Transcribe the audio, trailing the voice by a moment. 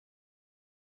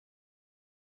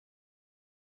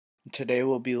Today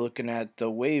we'll be looking at the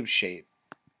Waveshape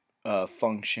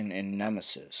function in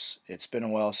Nemesis. It's been a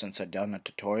while since I've done a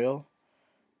tutorial,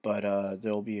 but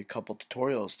there'll be a couple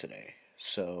tutorials today.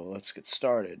 So let's get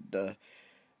started. The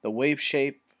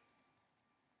Waveshape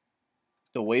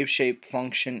the Waveshape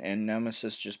function in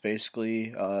Nemesis just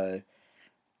basically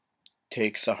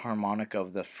takes a harmonic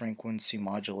of the frequency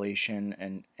modulation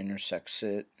and intersects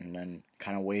it, and then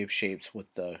kind of wave shapes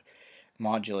with the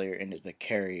modulator into the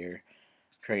carrier,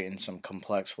 creating some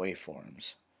complex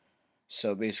waveforms.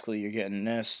 So basically you're getting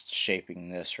this shaping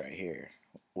this right here,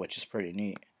 which is pretty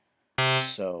neat.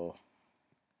 So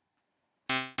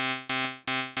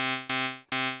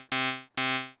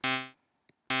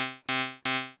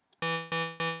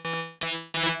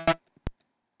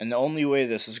and the only way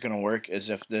this is going to work is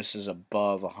if this is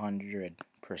above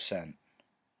 100%.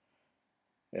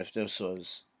 If this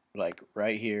was like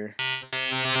right here,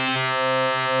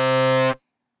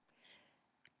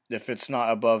 if it's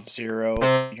not above 0,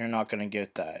 you're not going to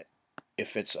get that.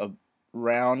 If it's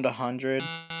around 100,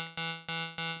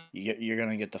 you're going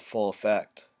to get the full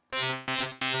effect.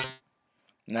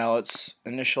 Now let's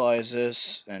initialize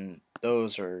this, and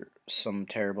those are some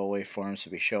terrible waveforms to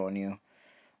be showing you.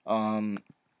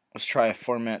 Let's try a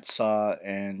format saw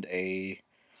and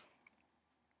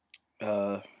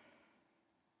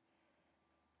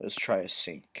let's try a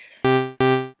sync.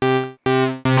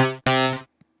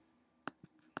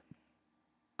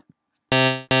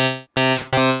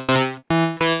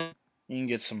 You can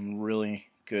get some really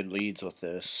good leads with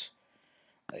this,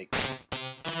 like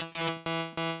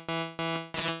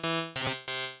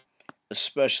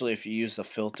especially if you use the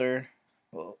filter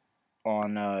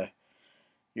on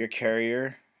your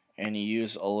carrier and you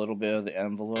use a little bit of the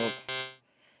envelope.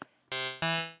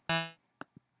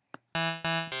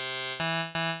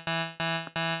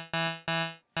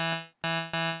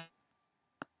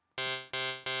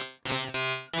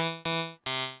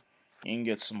 You can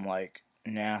get some like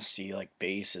nasty like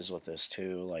basses with this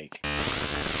too, like,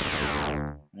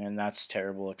 and that's a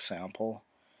terrible example,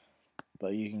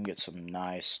 but you can get some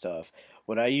nice stuff.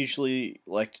 What I usually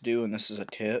like to do, and this is a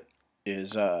tip,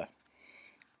 is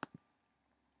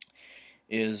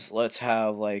let's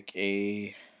have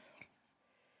a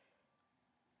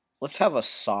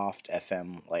soft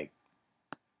FM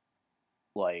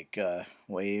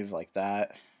wave like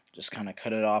that. Just kind of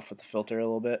cut it off with the filter a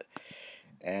little bit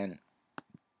and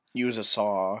use a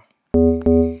saw,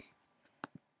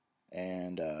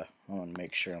 and I want to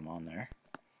make sure I'm on there.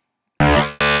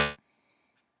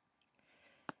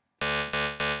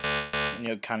 And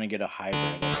you'll kind of get a hybrid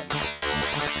of them.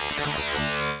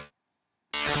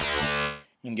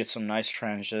 You can get some nice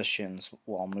transitions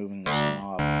while moving this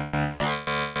knob.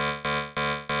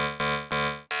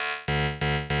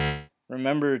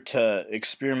 Remember to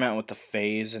experiment with the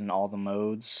phase and all the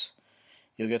modes.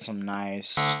 You'll get some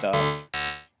nice stuff.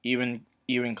 Even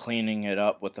cleaning it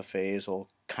up with the phase will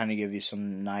kind of give you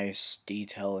some nice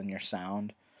detail in your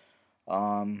sound.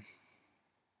 That's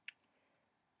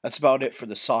about it for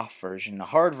the soft version. The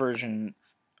hard version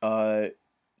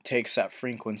takes that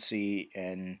frequency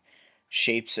and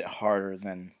shapes it harder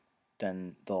than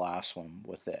the last one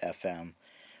with the FM,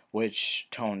 which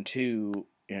Tone 2,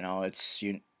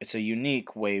 it's a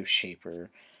unique wave shaper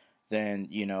than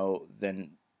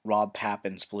Rob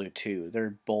Pappin's Blue 2.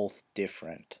 They're both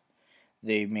different.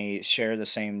 They may share the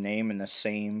same name and the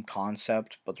same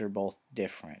concept, but they're both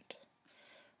different.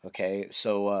 Okay,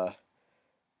 so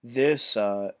this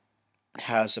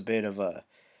has a bit of a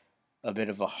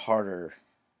harder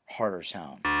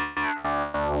sound.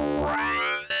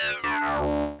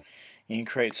 You can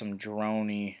create some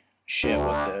droney shit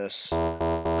with this.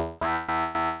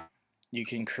 You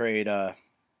can create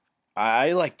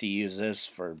I like to use this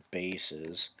for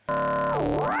basses.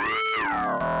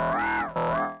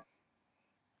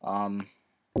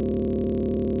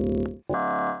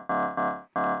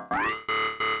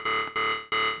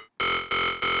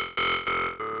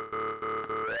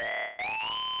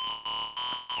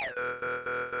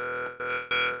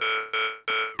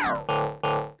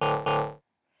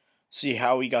 See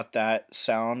how we got that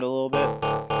sound a little bit?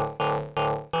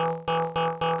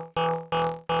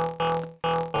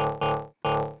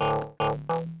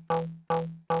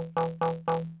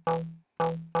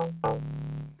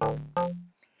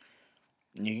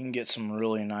 You can get some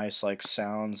really nice like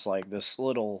sounds, like this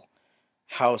little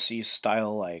housey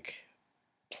style like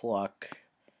pluck.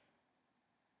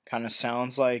 Kind of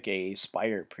sounds like a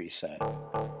Spire preset.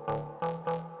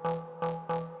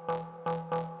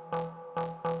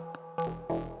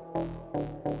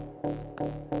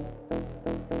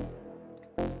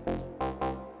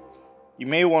 You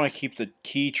may want to keep the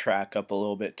key track up a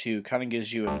little bit too. Kind of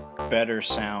gives you a better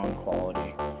sound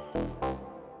quality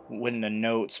when the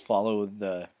notes follow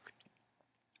the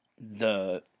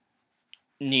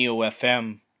Neo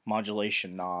FM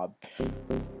modulation knob.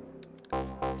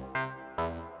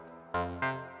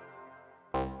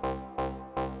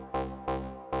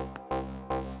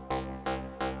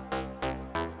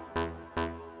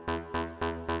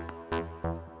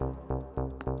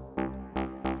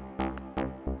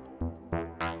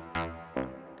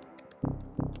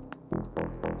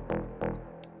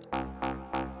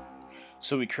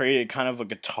 So we created kind of a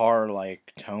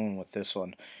guitar-like tone with this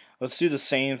one. Let's do the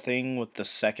same thing with the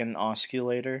second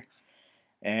oscillator,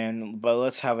 but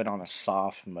let's have it on a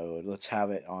soft mode. Let's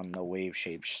have it on the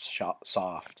Waveshape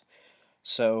soft.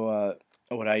 So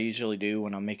what I usually do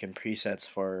when I'm making presets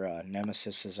for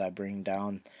Nemesis is I bring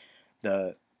down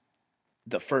the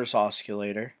first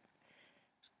oscillator,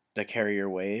 the carrier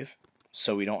wave,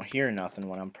 so we don't hear nothing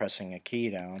when I'm pressing a key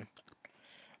down.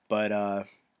 But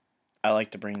I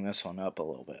like to bring this one up a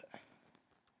little bit.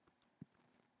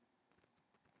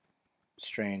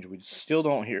 Strange, we still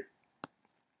don't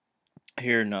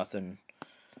hear nothing.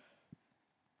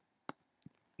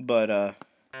 But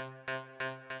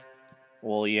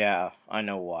well, yeah, I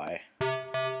know why.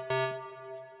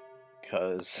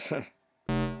 Cause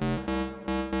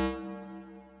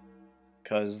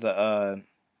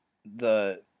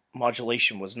the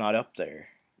modulation was not up there.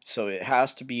 So it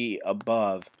has to be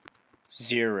above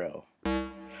 0.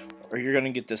 Or you're gonna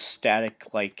get this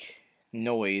static like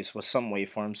noise with some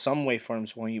waveforms. Some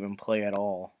waveforms won't even play at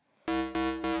all.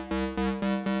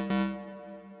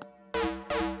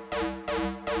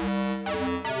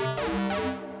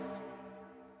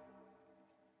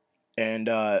 And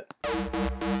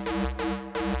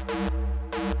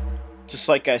just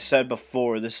like I said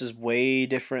before, this is way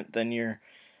different than your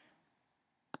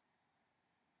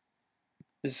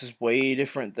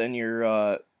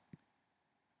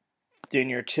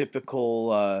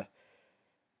typical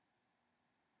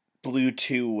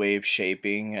Bluetooth wave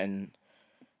shaping, and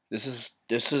this is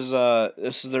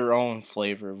their own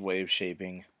flavor of wave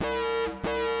shaping.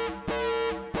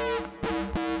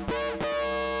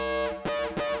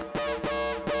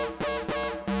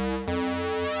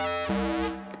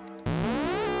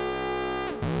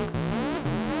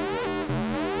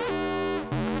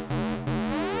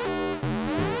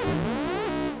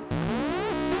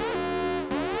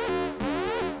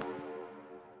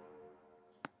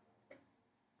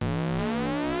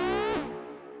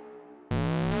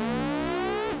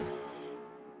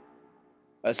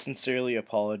 I sincerely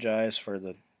apologize for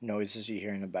the noises you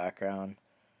hear in the background.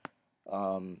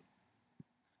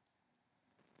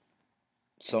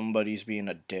 Somebody's being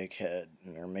a dickhead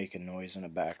and they're making noise in the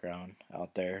background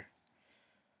out there.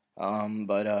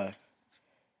 But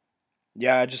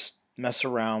yeah, just mess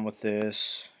around with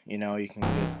this. You know, you can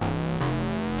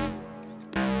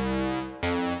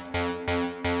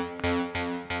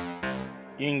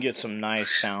get some nice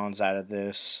sounds out of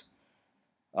this.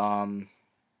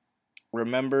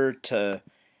 Remember to,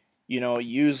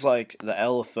 use like the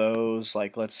LFOs.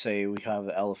 Like, let's say we have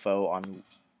the LFO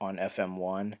on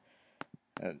FM1.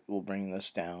 We'll bring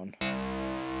this down,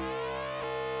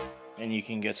 and you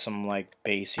can get some like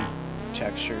bassy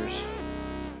textures.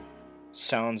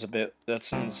 That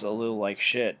sounds a little like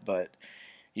shit, but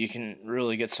you can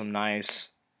really get some nice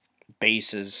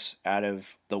basses out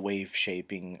of the wave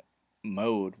shaping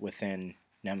mode within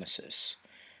Nemesis.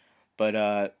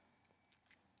 But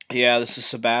yeah, this is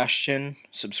Sebastian.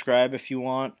 Subscribe if you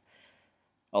want.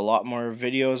 A lot more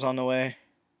videos on the way.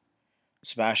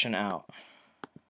 Sebastian out.